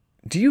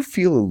Do you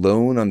feel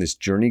alone on this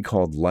journey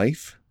called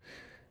life?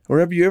 Or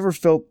have you ever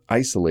felt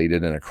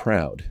isolated in a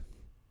crowd?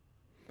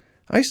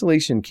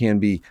 Isolation can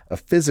be a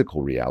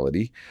physical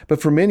reality,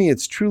 but for many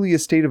it's truly a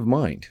state of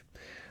mind.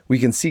 We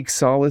can seek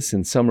solace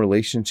in some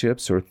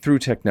relationships or through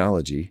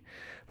technology,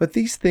 but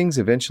these things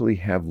eventually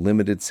have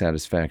limited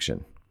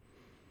satisfaction.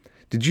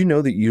 Did you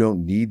know that you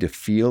don't need to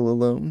feel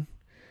alone?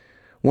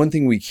 One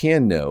thing we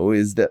can know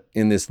is that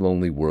in this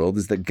lonely world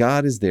is that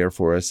God is there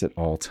for us at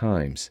all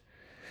times.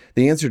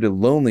 The answer to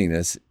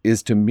loneliness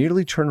is to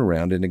merely turn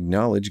around and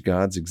acknowledge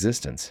God's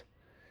existence.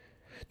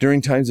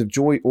 During times of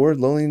joy or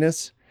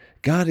loneliness,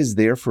 God is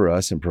there for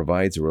us and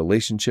provides a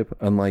relationship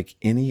unlike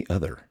any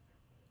other.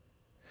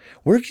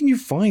 Where can you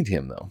find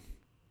Him, though?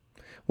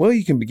 Well,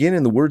 you can begin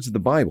in the words of the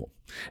Bible.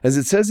 As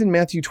it says in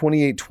Matthew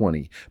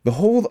 28:20,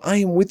 "Behold, I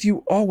am with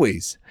you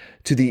always,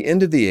 to the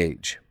end of the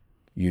age."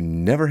 You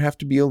never have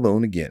to be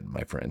alone again,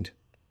 my friend.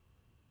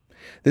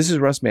 This is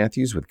Russ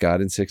Matthews with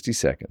God in 60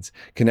 Seconds.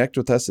 Connect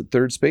with us at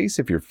Third Space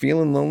if you're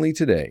feeling lonely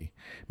today.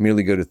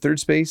 Merely go to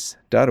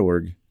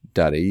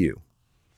thirdspace.org.au.